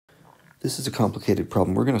This is a complicated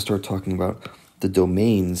problem. We're going to start talking about the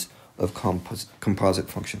domains of composite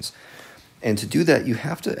functions. And to do that, you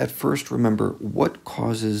have to at first remember what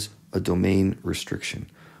causes a domain restriction.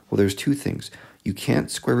 Well, there's two things. You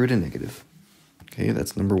can't square root a negative. Okay,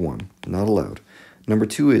 that's number one, not allowed. Number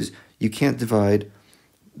two is you can't divide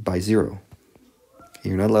by zero. Okay,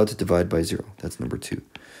 you're not allowed to divide by zero. That's number two.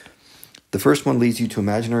 The first one leads you to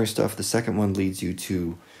imaginary stuff. The second one leads you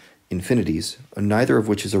to infinities, neither of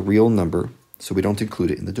which is a real number, so we don't include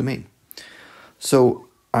it in the domain. So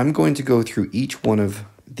I'm going to go through each one of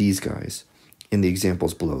these guys in the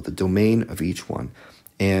examples below, the domain of each one.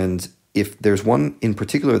 And if there's one in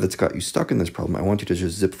particular that's got you stuck in this problem, I want you to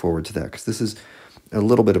just zip forward to that, because this is a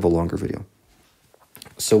little bit of a longer video.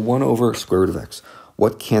 So 1 over square root of x.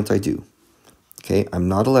 What can't I do? Okay, I'm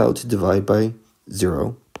not allowed to divide by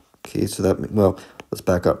 0. Okay, so that, well, let's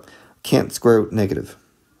back up. Can't square root negative.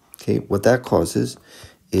 Okay, what that causes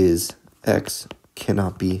is x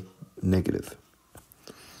cannot be negative.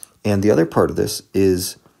 And the other part of this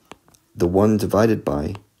is the 1 divided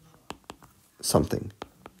by something.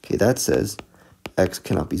 Okay, that says x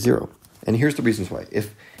cannot be 0. And here's the reasons why.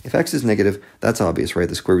 If x is negative, that's obvious, right?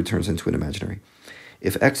 The square root turns into an imaginary.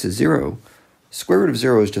 If x is 0, square root of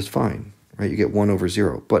 0 is just fine, right? You get 1 over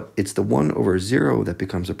 0. But it's the 1 over 0 that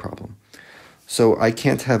becomes a problem. So I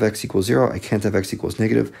can't have x equals 0. I can't have x equals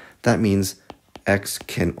negative. That means x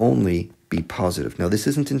can only be positive. Now, this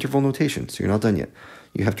isn't interval notation, so you're not done yet.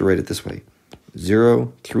 You have to write it this way.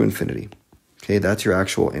 0 through infinity. Okay, that's your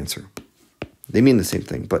actual answer. They mean the same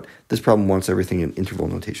thing, but this problem wants everything in interval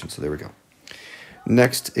notation, so there we go.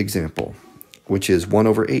 Next example, which is 1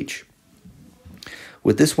 over h.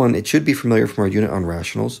 With this one, it should be familiar from our unit on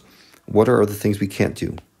rationals. What are the things we can't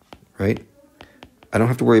do, right? I don't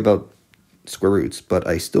have to worry about square roots, but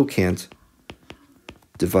I still can't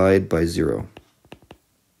divide by 0.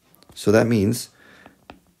 So that means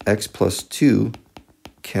x plus 2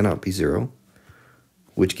 cannot be 0,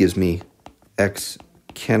 which gives me x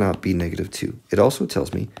cannot be negative 2. It also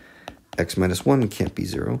tells me x minus 1 can't be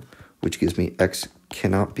 0, which gives me x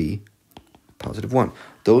cannot be positive 1.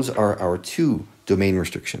 Those are our two domain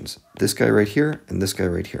restrictions, this guy right here and this guy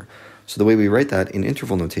right here. So the way we write that in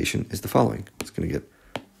interval notation is the following. It's going to get,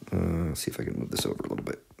 let's see if I can move this over a little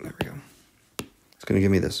bit. There we go. It's going to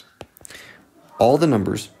give me this. All the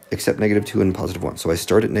numbers except negative 2 and positive 1. So I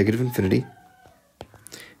start at negative infinity,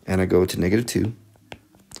 and I go to negative 2,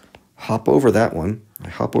 hop over that one, I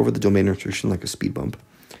hop over the domain restriction like a speed bump,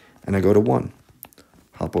 and I go to 1.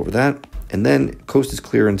 Hop over that, and then coast is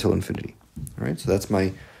clear until infinity. All right, so that's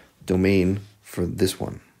my domain for this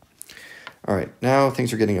one. All right, now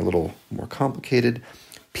things are getting a little more complicated.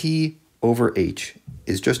 P over h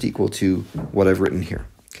is just equal to what I've written here.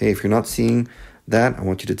 Okay, if you're not seeing that, I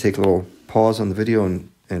want you to take a little pause on the video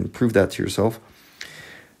and prove that to yourself.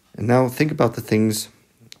 And now think about the things,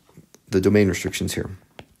 the domain restrictions here.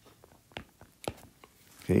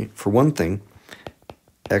 Okay, for one thing,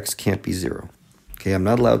 x can't be 0. Okay, I'm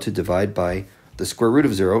not allowed to divide by the square root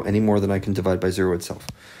of 0 any more than I can divide by 0 itself.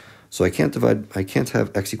 So I can't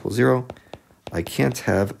have x equals 0. I can't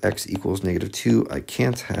have x equals negative 2. I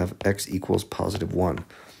can't have x equals positive 1.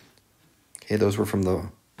 Okay, those were from the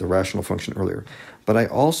rational function earlier. But I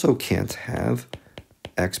also can't have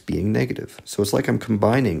x being negative. So it's like I'm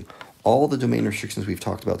combining all the domain restrictions we've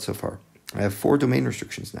talked about so far. I have 4 domain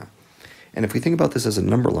restrictions now. And if we think about this as a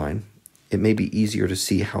number line, it may be easier to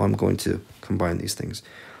see how I'm going to combine these things.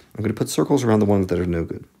 I'm going to put circles around the ones that are no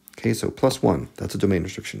good. Okay, so plus 1, that's a domain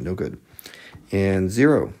restriction, no good. And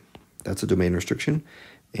 0, that's a domain restriction.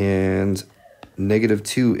 And negative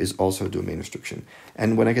 2 is also a domain restriction.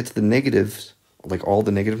 And when I get to the negatives, like all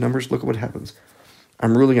the negative numbers, look at what happens.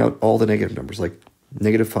 I'm ruling out all the negative numbers, like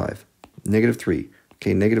negative 5, negative 3,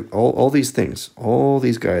 okay, negative, all these things, all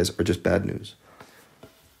these guys are just bad news.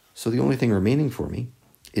 So the only thing remaining for me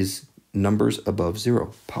is numbers above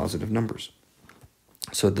 0, positive numbers.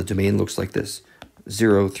 So the domain looks like this,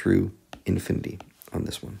 0 through infinity on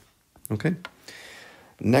this one. Okay?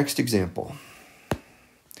 Next example.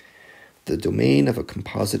 The domain of a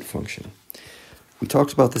composite function. We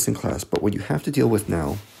talked about this in class, but what you have to deal with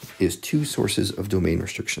now is 2 sources of domain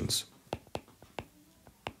restrictions.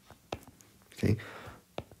 Okay?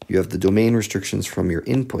 You have the domain restrictions from your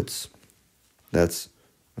inputs. That's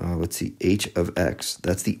let's see, h of x,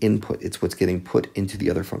 that's the input. It's what's getting put into the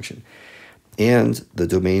other function. And the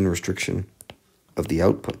domain restriction of the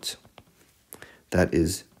output. That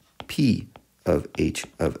is p of h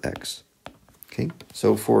of x. Okay,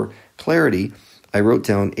 so for clarity, I wrote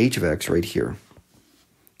down h of x right here.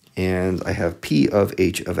 And I have p of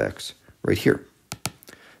h of x right here.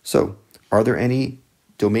 So are there any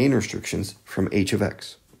domain restrictions from h of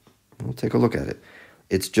x? We'll take a look at it.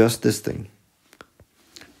 It's just this thing.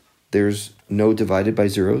 There's no divided by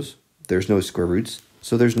zeros. There's no square roots.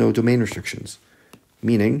 So there's no domain restrictions,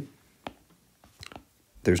 meaning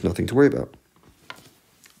there's nothing to worry about,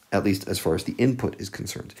 at least as far as the input is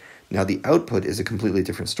concerned. Now, the output is a completely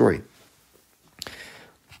different story.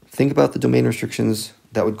 Think about the domain restrictions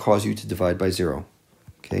that would cause you to divide by 0.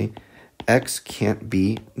 Okay, x can't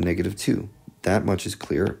be -2. That much is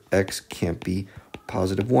clear. X can't be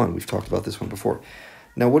 +1. We've talked about this one before.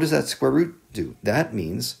 Now, what does that square root do? That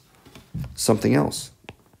means something else.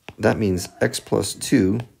 That means x plus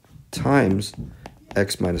 2 times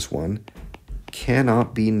x minus 1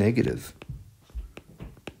 cannot be negative,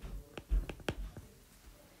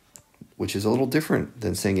 which is a little different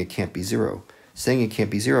than saying it can't be 0. Saying it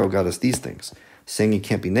can't be 0 got us these things. Saying it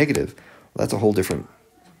can't be negative, well, that's a whole different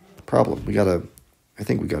problem. I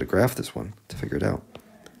think we gotta graph this one to figure it out.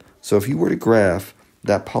 So if you were to graph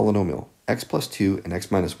that polynomial, x plus 2 and x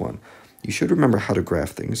minus 1, you should remember how to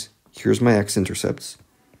graph things. Here's my x-intercepts.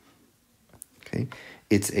 Okay,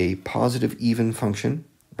 it's a positive even function,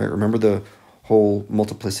 right? Remember the whole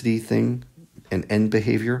multiplicity thing and end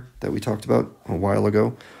behavior that we talked about a while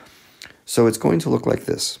ago? So it's going to look like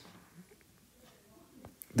this.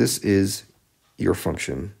 This is your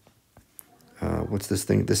function. What's this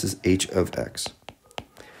thing? This is h of x.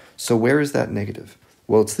 So where is that negative?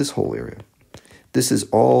 Well, it's this whole area. This is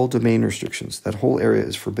all domain restrictions. That whole area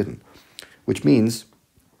is forbidden, which means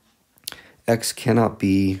x cannot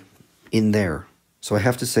be in there. So I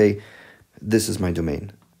have to say this is my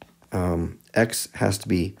domain. X has to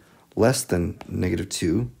be less than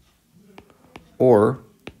 -2, or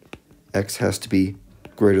x has to be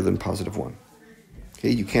greater than +1. Okay,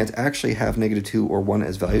 you can't actually have -2 or 1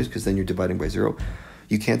 as values because then you're dividing by 0.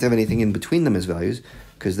 You can't have anything in between them as values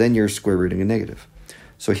because then you're square rooting a negative.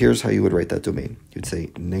 So here's how you would write that domain. You'd say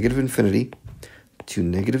 -infinity to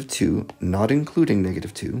 -2, not including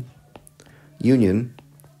 -2, union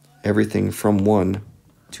everything from 1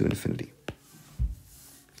 to infinity.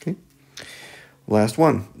 Okay. Last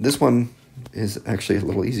one. This one is actually a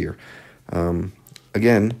little easier.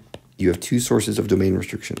 Again, you have two sources of domain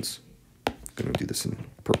restrictions. I'm going to do this in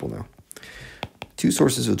purple now. Two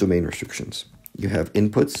sources of domain restrictions. You have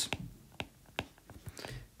inputs.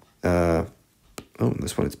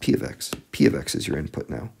 This one is p of x. P of x is your input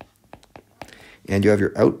now. And you have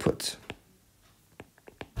your output,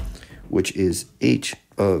 which is h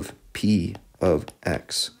of p of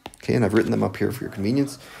x. Okay, and I've written them up here for your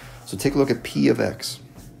convenience. So take a look at p of x.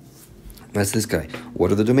 That's this guy.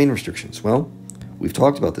 What are the domain restrictions? Well, we've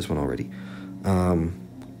talked about this one already.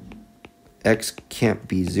 X can't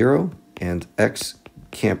be 0, and x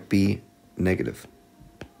can't be negative.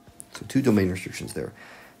 So two domain restrictions there.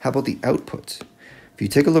 How about the output? If you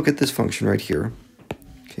take a look at this function right here,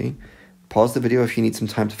 okay, pause the video if you need some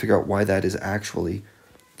time to figure out why that is actually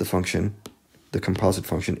the function, the composite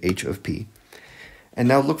function h of p. And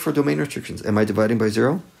now look for domain restrictions. Am I dividing by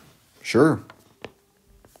 0? Sure.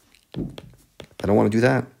 I don't want to do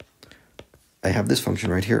that. I have this function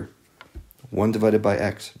right here. 1 divided by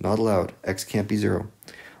x, not allowed. X can't be 0.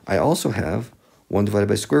 I also have 1 divided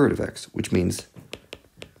by square root of x, which means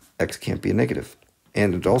x can't be a negative.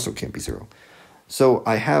 And it also can't be 0. So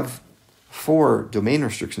I have 4 domain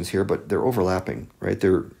restrictions here, but they're overlapping, right?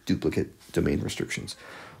 They're duplicate domain restrictions.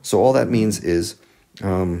 So all that means is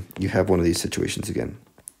you have one of these situations again,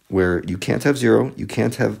 where you can't have 0, you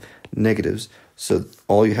can't have negatives, so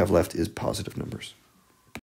all you have left is positive numbers.